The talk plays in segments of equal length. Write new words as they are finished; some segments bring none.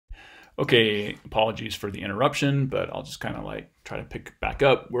Okay, apologies for the interruption, but I'll just kind of like try to pick back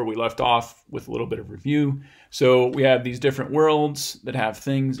up where we left off with a little bit of review. So we have these different worlds that have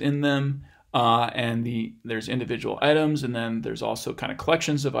things in them, and there's individual items, and then there's also kind of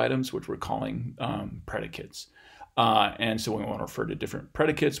collections of items, which we're calling predicates. And so when we want to refer to different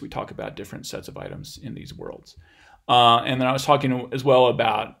predicates, we talk about different sets of items in these worlds. And then I was talking as well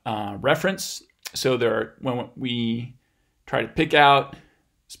about reference. So when we try to pick out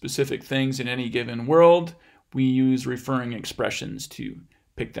specific things in any given world, we use referring expressions to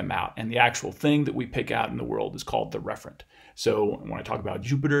pick them out. And the actual thing that we pick out in the world is called the referent. So when I talk about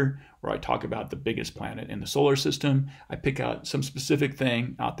Jupiter, or I talk about the biggest planet in the solar system, I pick out some specific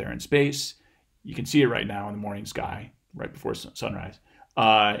thing out there in space. You can see it right now in the morning sky, right before sunrise.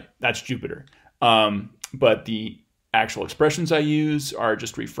 That's Jupiter. But the actual expressions I use are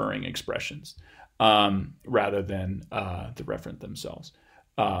just referring expressions rather than the referent themselves.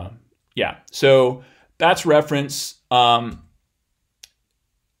 Yeah, so that's reference. To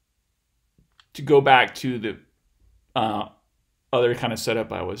go back to the other kind of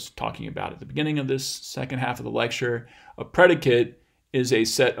setup I was talking about at the beginning of this second half of the lecture, a predicate is a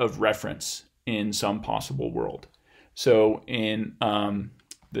set of reference in some possible world. So in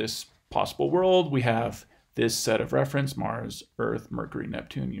this possible world, we have this set of reference: Mars, Earth, Mercury,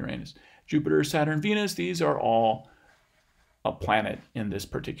 Neptune, Uranus, Jupiter, Saturn, Venus. These are all a planet in this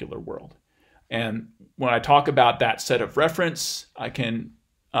particular world. And when I talk about that set of reference, I can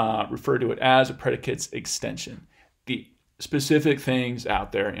refer to it as a predicate's extension. The specific things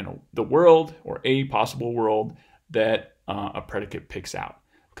out there in the world, or a possible world, that a predicate picks out.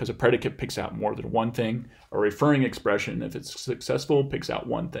 Because a predicate picks out more than one thing. A referring expression, if it's successful, picks out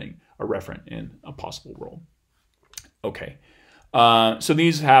one thing, a referent in a possible world. Okay, so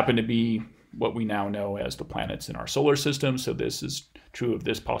these happen to be what we now know as the planets in our solar system. So this is true of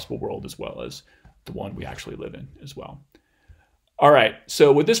this possible world as well as the one we actually live in as well. All right,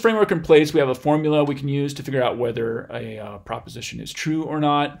 so with this framework in place, we have a formula we can use to figure out whether a proposition is true or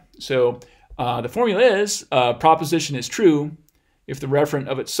not. So the formula is proposition is true if the referent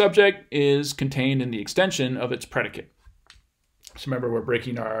of its subject is contained in the extension of its predicate. So remember, we're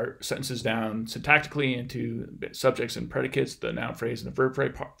breaking our sentences down syntactically into subjects and predicates, the noun phrase and the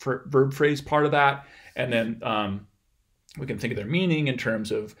verb phrase part of that. And then we can think of their meaning in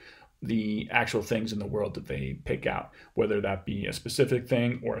terms of the actual things in the world that they pick out, whether that be a specific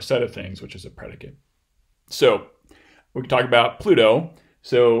thing or a set of things, which is a predicate. So we can talk about Pluto.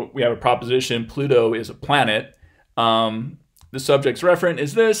 So we have a proposition: Pluto is a planet. The subject's referent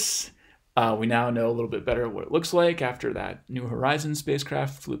is this. We now know a little bit better what it looks like after that New Horizons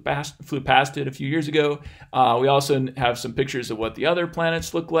spacecraft flew past it a few years ago. We also have some pictures of what the other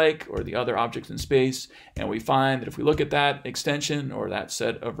planets look like, or the other objects in space. And we find that if we look at that extension or that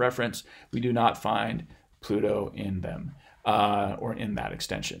set of reference, we do not find Pluto in them or in that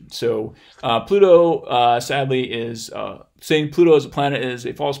extension. So Pluto, sadly, is saying Pluto is a planet is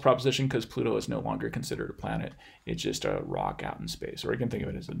a false proposition, because Pluto is no longer considered a planet. It's just a rock out in space, or you can think of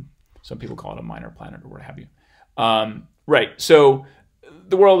it as some people call it a minor planet or what have you. Right, so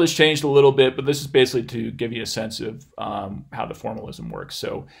the world has changed a little bit, but this is basically to give you a sense of how the formalism works.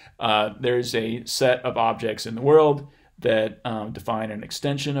 So there's a set of objects in the world that define an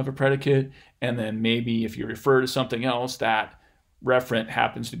extension of a predicate, and then maybe if you refer to something else, that referent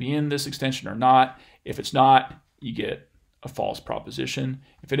happens to be in this extension or not. If it's not, you get a false proposition.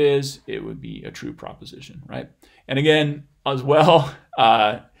 If it is, it would be a true proposition, right? And again, as well,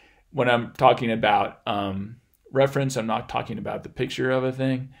 when I'm talking about reference, I'm not talking about the picture of a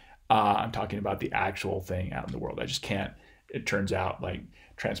thing. I'm talking about the actual thing out in the world. I just can't, it turns out, like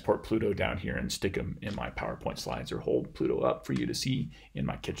transport Pluto down here and stick him in my PowerPoint slides, or hold Pluto up for you to see in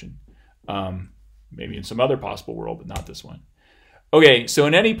my kitchen. Maybe in some other possible world, but not this one. Okay, so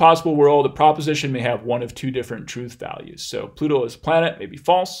in any possible world, a proposition may have one of two different truth values. So Pluto as a planet may be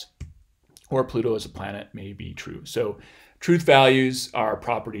false, or Pluto as a planet may be true. So truth values are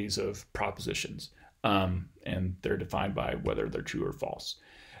properties of propositions, and they're defined by whether they're true or false.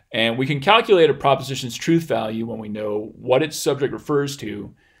 And we can calculate a proposition's truth value when we know what its subject refers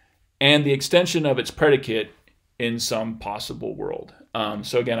to and the extension of its predicate in some possible world.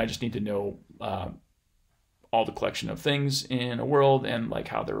 So again, I just need to know all the collection of things in a world and like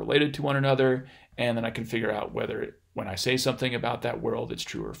how they're related to one another, and then I can figure out whether when I say something about that world, it's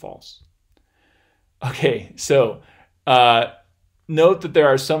true or false. Okay, so note that there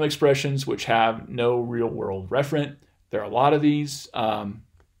are some expressions which have no real world referent. There are a lot of these, the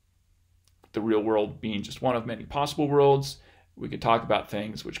real world being just one of many possible worlds. We could talk about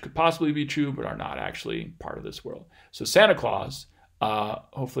things which could possibly be true but are not actually part of this world. So Santa Claus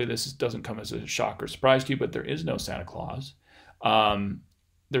Hopefully this doesn't come as a shock or surprise to you, but there is no Santa Claus.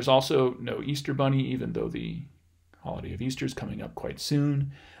 There's also no Easter Bunny, even though the holiday of Easter is coming up quite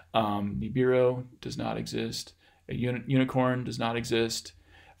soon. Nibiru does not exist. A unicorn does not exist.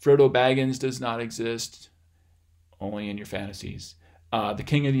 Frodo Baggins does not exist, only in your fantasies. The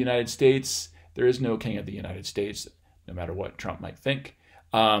King of the United States, there is no King of the United States, no matter what Trump might think.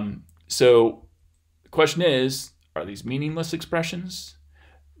 So the question is, are these meaningless expressions?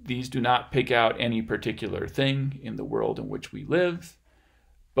 These do not pick out any particular thing in the world in which we live,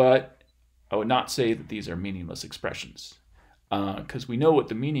 but I would not say that these are meaningless expressions, because we know what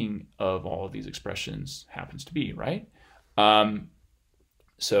the meaning of all of these expressions happens to be, right?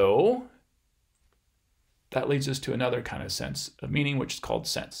 So that leads us to another kind of sense of meaning, which is called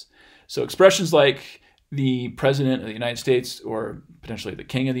sense. So expressions like the President of the United States or potentially the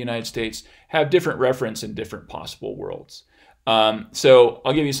King of the United States have different reference in different possible worlds. So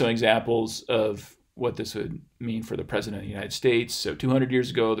I'll give you some examples of what this would mean for the President of the United States. So 200 years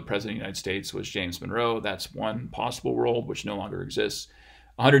ago, the President of the United States was James Monroe. That's one possible world which no longer exists.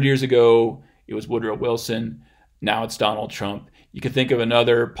 100 years ago, it was Woodrow Wilson. Now it's Donald Trump. You could think of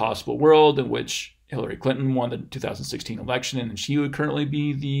another possible world in which Hillary Clinton won the 2016 election and she would currently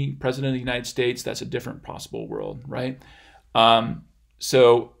be the President of the United States. That's a different possible world, right?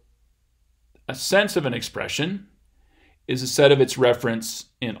 So a sense of an expression is a set of its reference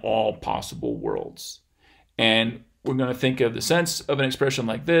in all possible worlds. And we're going to think of the sense of an expression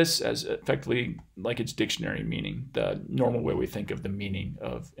like this as effectively like its dictionary meaning, the normal way we think of the meaning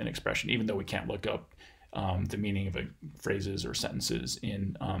of an expression, even though we can't look up the meaning of phrases or sentences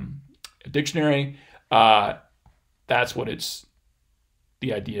in a dictionary. That's what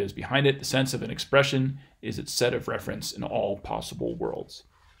the idea is behind it. The sense of an expression is its set of reference in all possible worlds.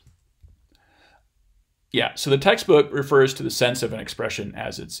 Yeah, so the textbook refers to the sense of an expression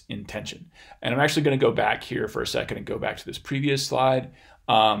as its intention. And I'm actually going to go back here for a second and go back to this previous slide.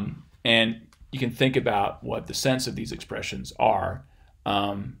 And you can think about what the sense of these expressions are,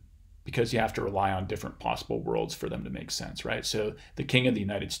 because you have to rely on different possible worlds for them to make sense, right? So the King of the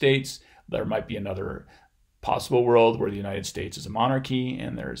United States, there might be another possible world where the United States is a monarchy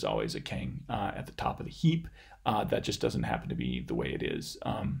and there's always a king at the top of the heap. That just doesn't happen to be the way it is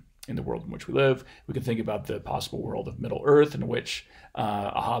in the world in which we live. We can think about the possible world of Middle Earth in which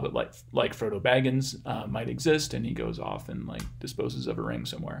a hobbit like Frodo Baggins might exist, and he goes off and like disposes of a ring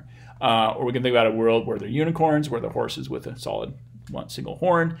somewhere. Or we can think about a world where they're unicorns, where they're horses with a solid one single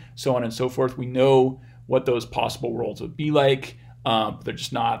horn, so on and so forth. We know what those possible worlds would be like, but they're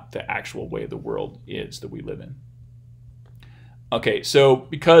just not the actual way the world is that we live in. Okay, so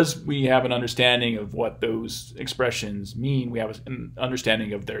because we have an understanding of what those expressions mean, we have an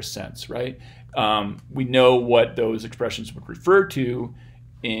understanding of their sense, right? We know what those expressions would refer to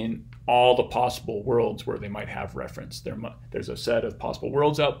in all the possible worlds where they might have reference. There's a set of possible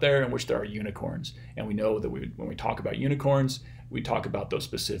worlds out there in which there are unicorns. And we know that when we talk about unicorns, we talk about those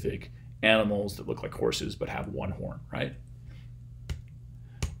specific animals that look like horses but have one horn, right?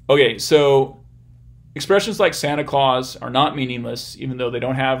 Okay, so expressions like Santa Claus are not meaningless, even though they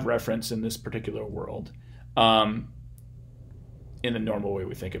don't have reference in this particular world, in the normal way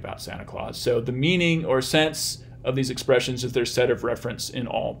we think about Santa Claus. So the meaning or sense of these expressions is their set of reference in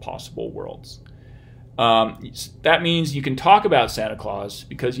all possible worlds. That means you can talk about Santa Claus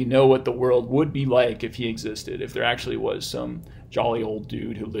because you know what the world would be like if he existed, if there actually was some jolly old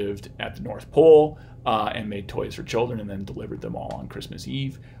dude who lived at the North Pole and made toys for children and then delivered them all on Christmas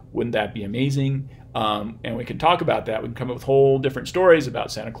Eve. Wouldn't that be amazing? And we can talk about that. We can come up with whole different stories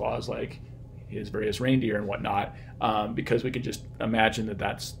about Santa Claus, like his various reindeer and whatnot, because we can just imagine that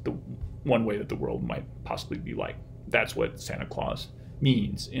that's the one way that the world might possibly be like. That's what Santa Claus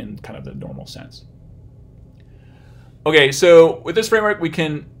means in kind of the normal sense. Okay, so with this framework, we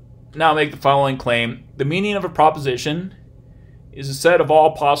can now make the following claim. The meaning of a proposition is a set of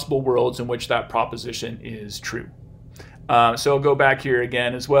all possible worlds in which that proposition is true. So I'll go back here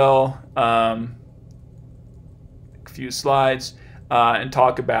again as well, a few slides, and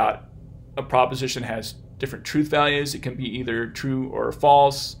talk about a proposition has different truth values. It can be either true or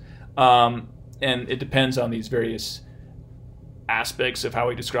false, and it depends on these various aspects of how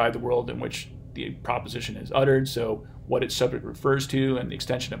we describe the world in which the proposition is uttered, so what its subject refers to and the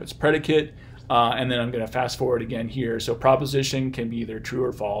extension of its predicate. And then I'm going to fast forward again here. So proposition can be either true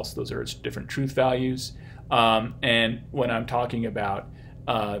or false. Those are its different truth values. And when I'm talking about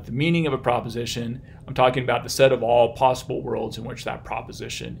the meaning of a proposition, I'm talking about the set of all possible worlds in which that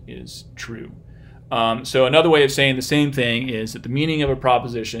proposition is true. So another way of saying the same thing is that the meaning of a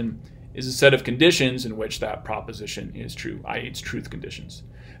proposition is a set of conditions in which that proposition is true, i.e. it's truth conditions.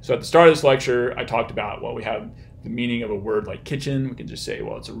 So at the start of this lecture, I talked about, well, we have the meaning of a word like kitchen. We can just say,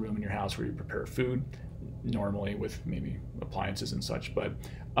 well, it's a room in your house where you prepare food, normally with maybe appliances and such. But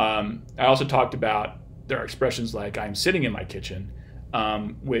I also talked about there are expressions like I'm sitting in my kitchen,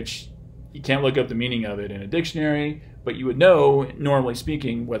 which you can't look up the meaning of it in a dictionary, but you would know, normally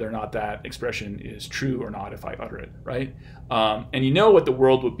speaking, whether or not that expression is true or not if I utter it, right? And you know what the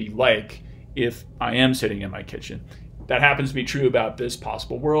world would be like if I am sitting in my kitchen. That happens to be true about this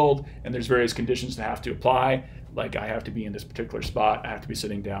possible world, and there's various conditions that have to apply. Like I have to be in this particular spot, I have to be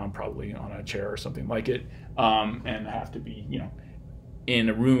sitting down probably on a chair or something like it, and I have to be, in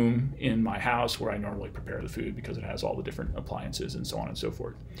a room in my house where I normally prepare the food because it has all the different appliances and so on and so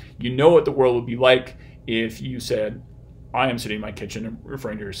forth. You know what the world would be like if you said, I am sitting in my kitchen,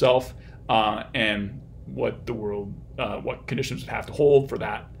 referring to yourself, and what the world, what conditions would have to hold for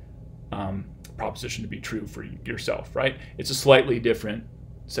that proposition to be true for yourself, right? It's a slightly different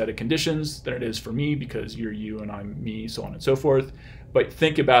set of conditions than it is for me because you're you and I'm me, so on and so forth. But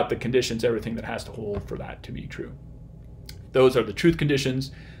think about the conditions, everything that has to hold for that to be true. Those are the truth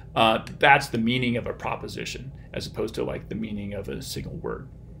conditions. That's the meaning of a proposition as opposed to like the meaning of a single word.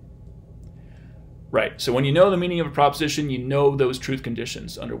 Right, so when you know the meaning of a proposition, you know those truth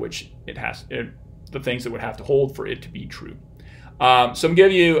conditions under which the things that would have to hold for it to be true. So I'm going to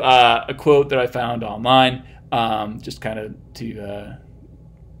give you a quote that I found online, just kind of to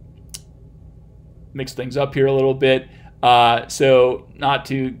mix things up here a little bit. So not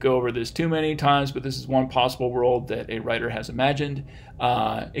to go over this too many times, but this is one possible world that a writer has imagined.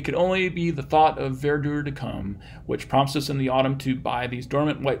 It could only be the thought of verdure to come, which prompts us in the autumn to buy these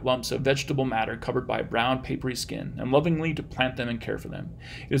dormant white lumps of vegetable matter covered by a brown papery skin, and lovingly to plant them and care for them.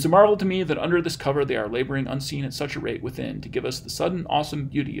 It is a marvel to me that under this cover they are laboring unseen at such a rate within to give us the sudden awesome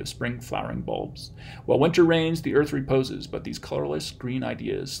beauty of spring flowering bulbs. While winter reigns, the earth reposes, but these colorless green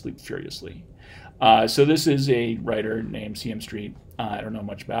ideas sleep furiously. So this is a writer named C.M. Street. I don't know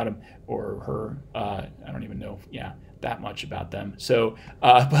much about him or her. I don't even know, that much about them. So,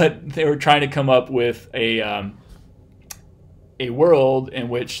 but they were trying to come up with a world in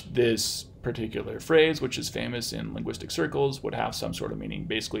which this particular phrase, which is famous in linguistic circles, would have some sort of meaning.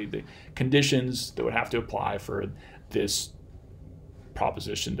 Basically, the conditions that would have to apply for this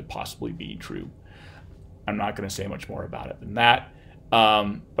proposition to possibly be true. I'm not going to say much more about it than that.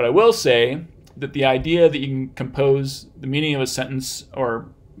 But I will say that the idea that you can compose the meaning of a sentence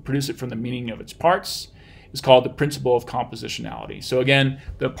or produce it from the meaning of its parts is called the principle of compositionality. So again,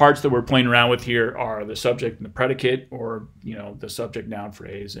 the parts that we're playing around with here are the subject and the predicate, or the subject noun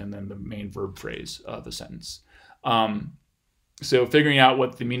phrase and then the main verb phrase of a sentence. So figuring out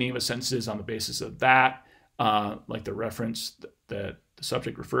what the meaning of a sentence is on the basis of that, like the reference that the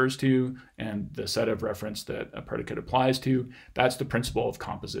subject refers to and the set of reference that a predicate applies to, that's the principle of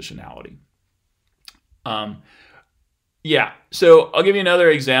compositionality. So I'll give you another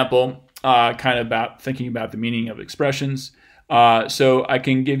example, kind of about thinking about the meaning of expressions. So I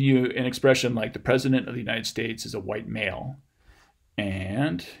can give you an expression like the President of the United States is a white male.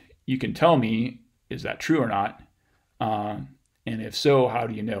 And you can tell me, is that true or not? And if so, how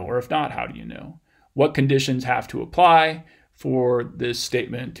do you know? Or if not, how do you know? What conditions have to apply for this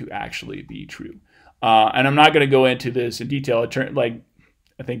statement to actually be true? And I'm not going to go into this in detail.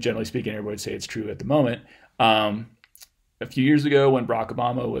 I think generally speaking, everybody would say it's true at the moment. A few years ago when Barack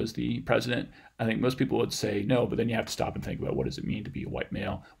Obama was the president, I think most people would say no, but then you have to stop and think about what does it mean to be a white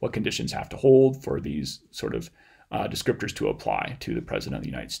male? What conditions have to hold for these sort of descriptors to apply to the president of the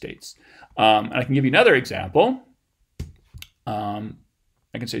United States? And I can give you another example. I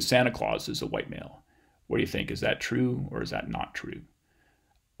can say Santa Claus is a white male. What do you think? Is that true or is that not true?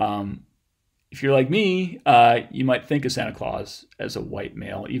 If you're like me, you might think of Santa Claus as a white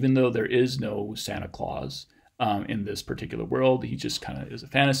male, even though there is no Santa Claus in this particular world. He just kind of is a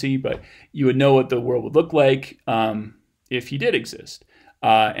fantasy, but you would know what the world would look like if he did exist.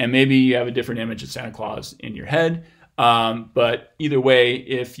 And maybe you have a different image of Santa Claus in your head. But either way,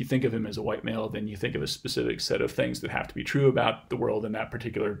 if you think of him as a white male, then you think of a specific set of things that have to be true about the world and that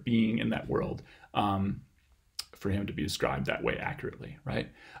particular being in that world for him to be described that way accurately, right?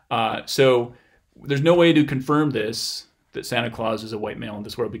 So there's no way to confirm this, that Santa Claus is a white male in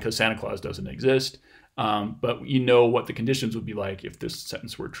this world, because Santa Claus doesn't exist. But you know what the conditions would be like if this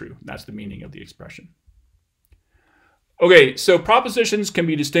sentence were true. That's the meaning of the expression. Okay, so propositions can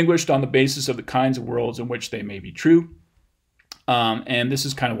be distinguished on the basis of the kinds of worlds in which they may be true. And this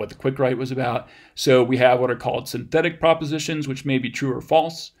is kind of what the quick write was about. So we have what are called synthetic propositions, which may be true or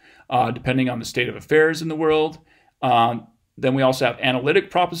false, depending on the state of affairs in the world. Then we also have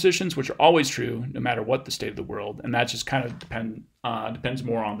analytic propositions, which are always true no matter what the state of the world. And that just kind of depends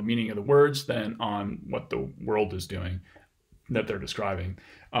more on the meaning of the words than on what the world is doing that they're describing.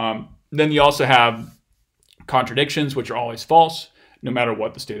 Then you also have contradictions, which are always false no matter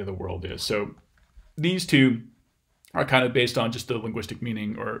what the state of the world is. So these two are kind of based on just the linguistic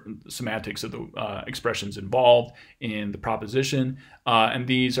meaning or semantics of the expressions involved in the proposition. And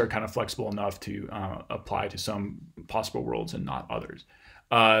these are kind of flexible enough to apply to some possible worlds and not others.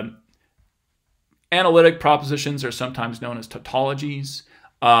 Analytic propositions are sometimes known as tautologies.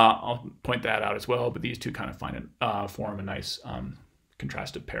 I'll point that out as well, but these two kind of form a nice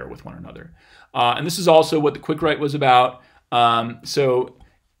contrastive pair with one another. And this is also what the quick write was about.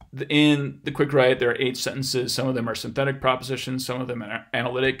 In the quick write, there are 8 sentences. Some of them are synthetic propositions, some of them are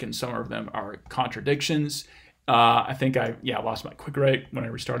analytic, and some of them are contradictions. I think I lost my quick write when I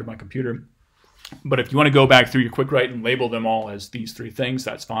restarted my computer. But if you want to go back through your quick write and label them all as these 3 things,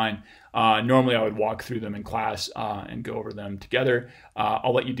 that's fine. Normally, I would walk through them in class and go over them together.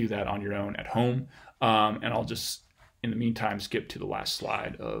 I'll let you do that on your own at home. And I'll just, in the meantime, skip to the last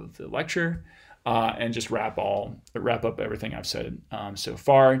slide of the lecture. And just wrap up everything I've said so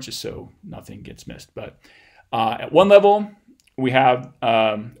far, just so nothing gets missed. But at one level, we have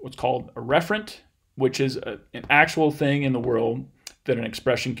what's called a referent, which is an actual thing in the world that an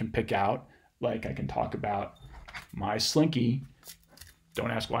expression can pick out. Like I can talk about my slinky. Don't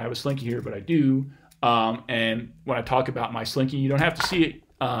ask why I have a slinky here, but I do. And when I talk about my slinky, you don't have to see it.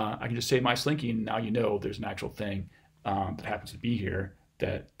 I can just say my slinky, and now you know there's an actual thing that happens to be here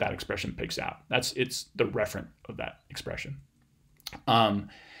that expression picks out. It's the referent of that expression. The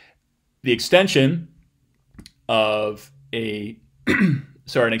extension of an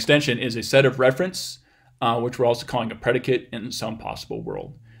extension is a set of reference, which we're also calling a predicate in some possible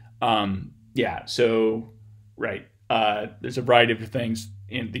world. There's a variety of things.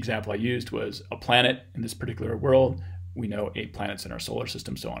 In the example I used was a planet in this particular world. We know 8 planets in our solar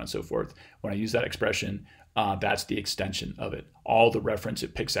system, so on and so forth. When I use that expression, that's the extension of it. All the reference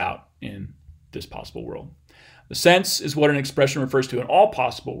it picks out in this possible world. The sense is what an expression refers to in all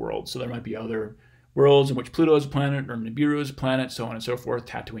possible worlds. So there might be other worlds in which Pluto is a planet or Nibiru is a planet, so on and so forth,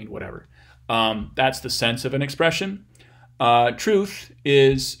 Tatooine, whatever. That's the sense of an expression. Truth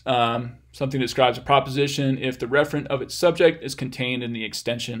is something that describes a proposition if the referent of its subject is contained in the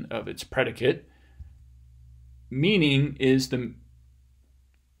extension of its predicate. Meaning is the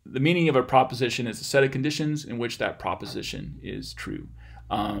meaning of a proposition is a set of conditions in which that proposition is true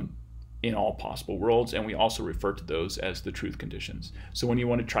in all possible worlds, and we also refer to those as the truth conditions. So when you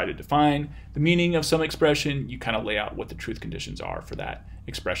want to try to define the meaning of some expression, you kind of lay out what the truth conditions are for that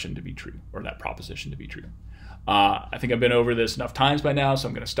expression to be true, or that proposition to be true. I think I've been over this enough times by now, so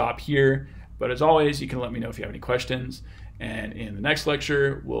I'm going to stop here. But as always, you can let me know if you have any questions, and in the next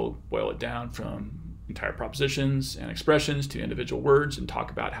lecture, we'll boil it down from entire propositions and expressions to individual words and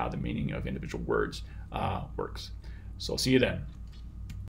talk about how the meaning of individual words works. So I'll see you then.